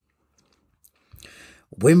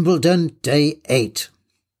Wimbledon Day 8,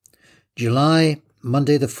 July,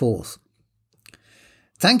 Monday the 4th.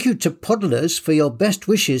 Thank you to Podlers for your best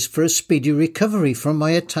wishes for a speedy recovery from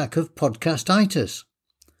my attack of podcastitis.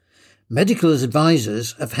 Medical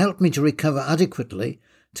advisors have helped me to recover adequately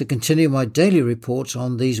to continue my daily reports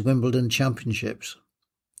on these Wimbledon championships.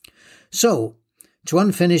 So, to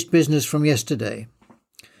unfinished business from yesterday.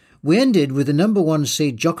 We ended with the number 1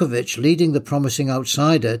 seed Djokovic leading the promising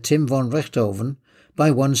outsider Tim van Rijthoven by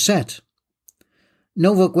 1 set.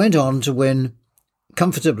 Novak went on to win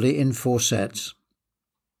comfortably in 4 sets.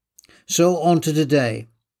 So on to today.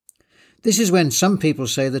 This is when some people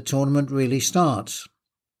say the tournament really starts.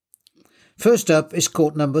 First up is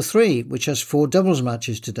court number 3, which has 4 doubles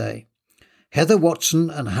matches today. Heather Watson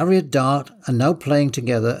and Harriet Dart are now playing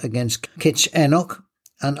together against Kitch Enoch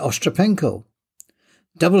and Ostapenko.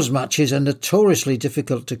 Doubles matches are notoriously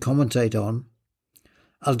difficult to commentate on.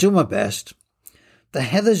 I'll do my best. The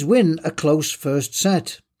Heathers win a close first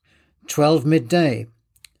set, 12 midday.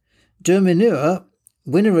 De Minaur,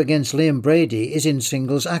 winner against Liam Brady, is in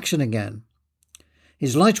singles action again.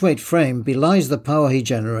 His lightweight frame belies the power he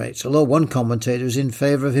generates, although one commentator is in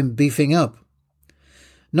favour of him beefing up.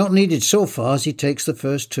 Not needed so far as he takes the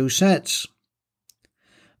first 2 sets.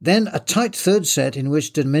 Then a tight third set in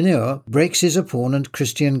which De Minaur breaks his opponent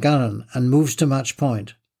Christian Garin and moves to match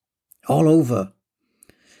point. All over.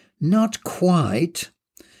 Not quite.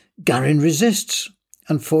 Garin resists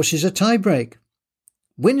and forces a tiebreak.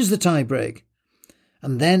 Wins the tiebreak.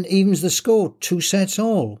 And then evens the score, 2 sets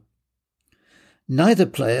all. Neither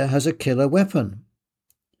player has a killer weapon.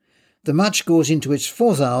 The match goes into its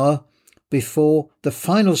 4th hour before the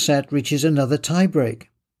final set reaches another tiebreak.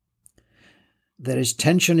 There is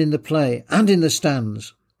tension in the play and in the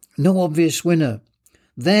stands. No obvious winner.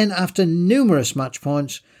 Then, after numerous match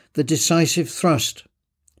points, the decisive thrust.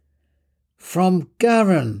 From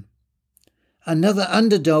Garin. Another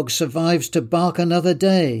underdog survives to bark another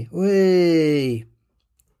day. Whee!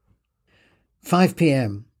 5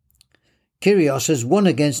 p.m. Kyrgios has won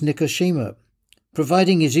against Nikoshima,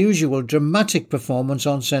 providing his usual dramatic performance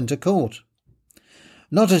on centre court.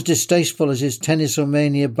 Not as distasteful as his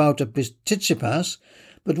tennisomania bout at Tsitsipas,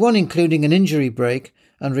 but one including an injury break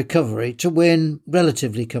and recovery to win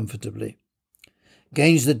relatively comfortably.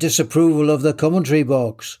 Gains the disapproval of the commentary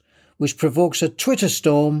box, which provokes a Twitter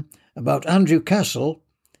storm about Andrew Castle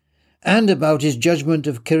and about his judgment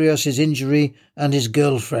of Kyrgios' injury and his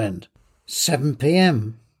girlfriend. 7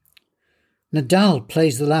 p.m. Nadal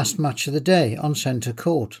plays the last match of the day on centre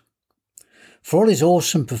court. For all his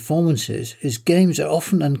awesome performances, his games are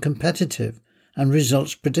often uncompetitive and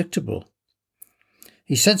results predictable.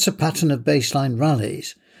 He sets a pattern of baseline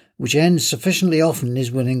rallies, which ends sufficiently often in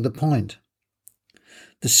his winning the point.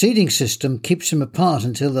 The seeding system keeps him apart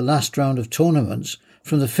until the last round of tournaments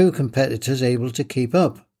from the few competitors able to keep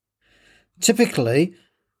up. Typically,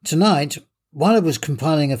 tonight, while I was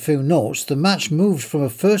compiling a few notes, the match moved from a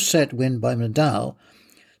first set win by Nadal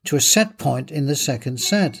to a set point in the second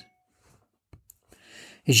set.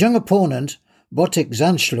 His young opponent, Botic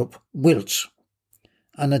Zandschulp, wilts,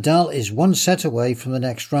 and Nadal is 1 set away from the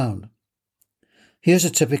next round. Here's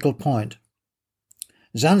a typical point.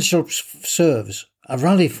 Zandschulp serves, a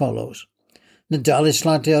rally follows. Nadal is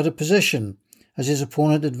slightly out of position as his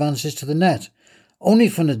opponent advances to the net, only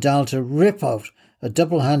for Nadal to rip out a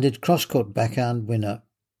double-handed cross-court backhand winner.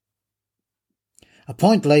 A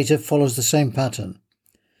point later follows the same pattern,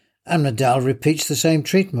 and Nadal repeats the same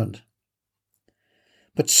treatment.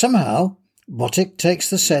 But somehow, Botic takes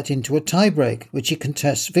the set into a tiebreak, which he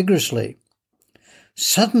contests vigorously.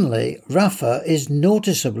 Suddenly, Rafa is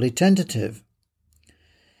noticeably tentative.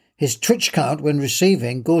 His twitch count when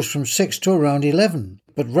receiving goes from 6 to around 11,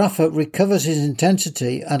 but Rafa recovers his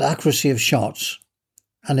intensity and accuracy of shots,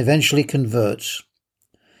 and eventually converts.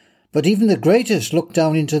 But even the greatest look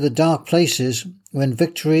down into the dark places when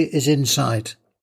victory is in sight.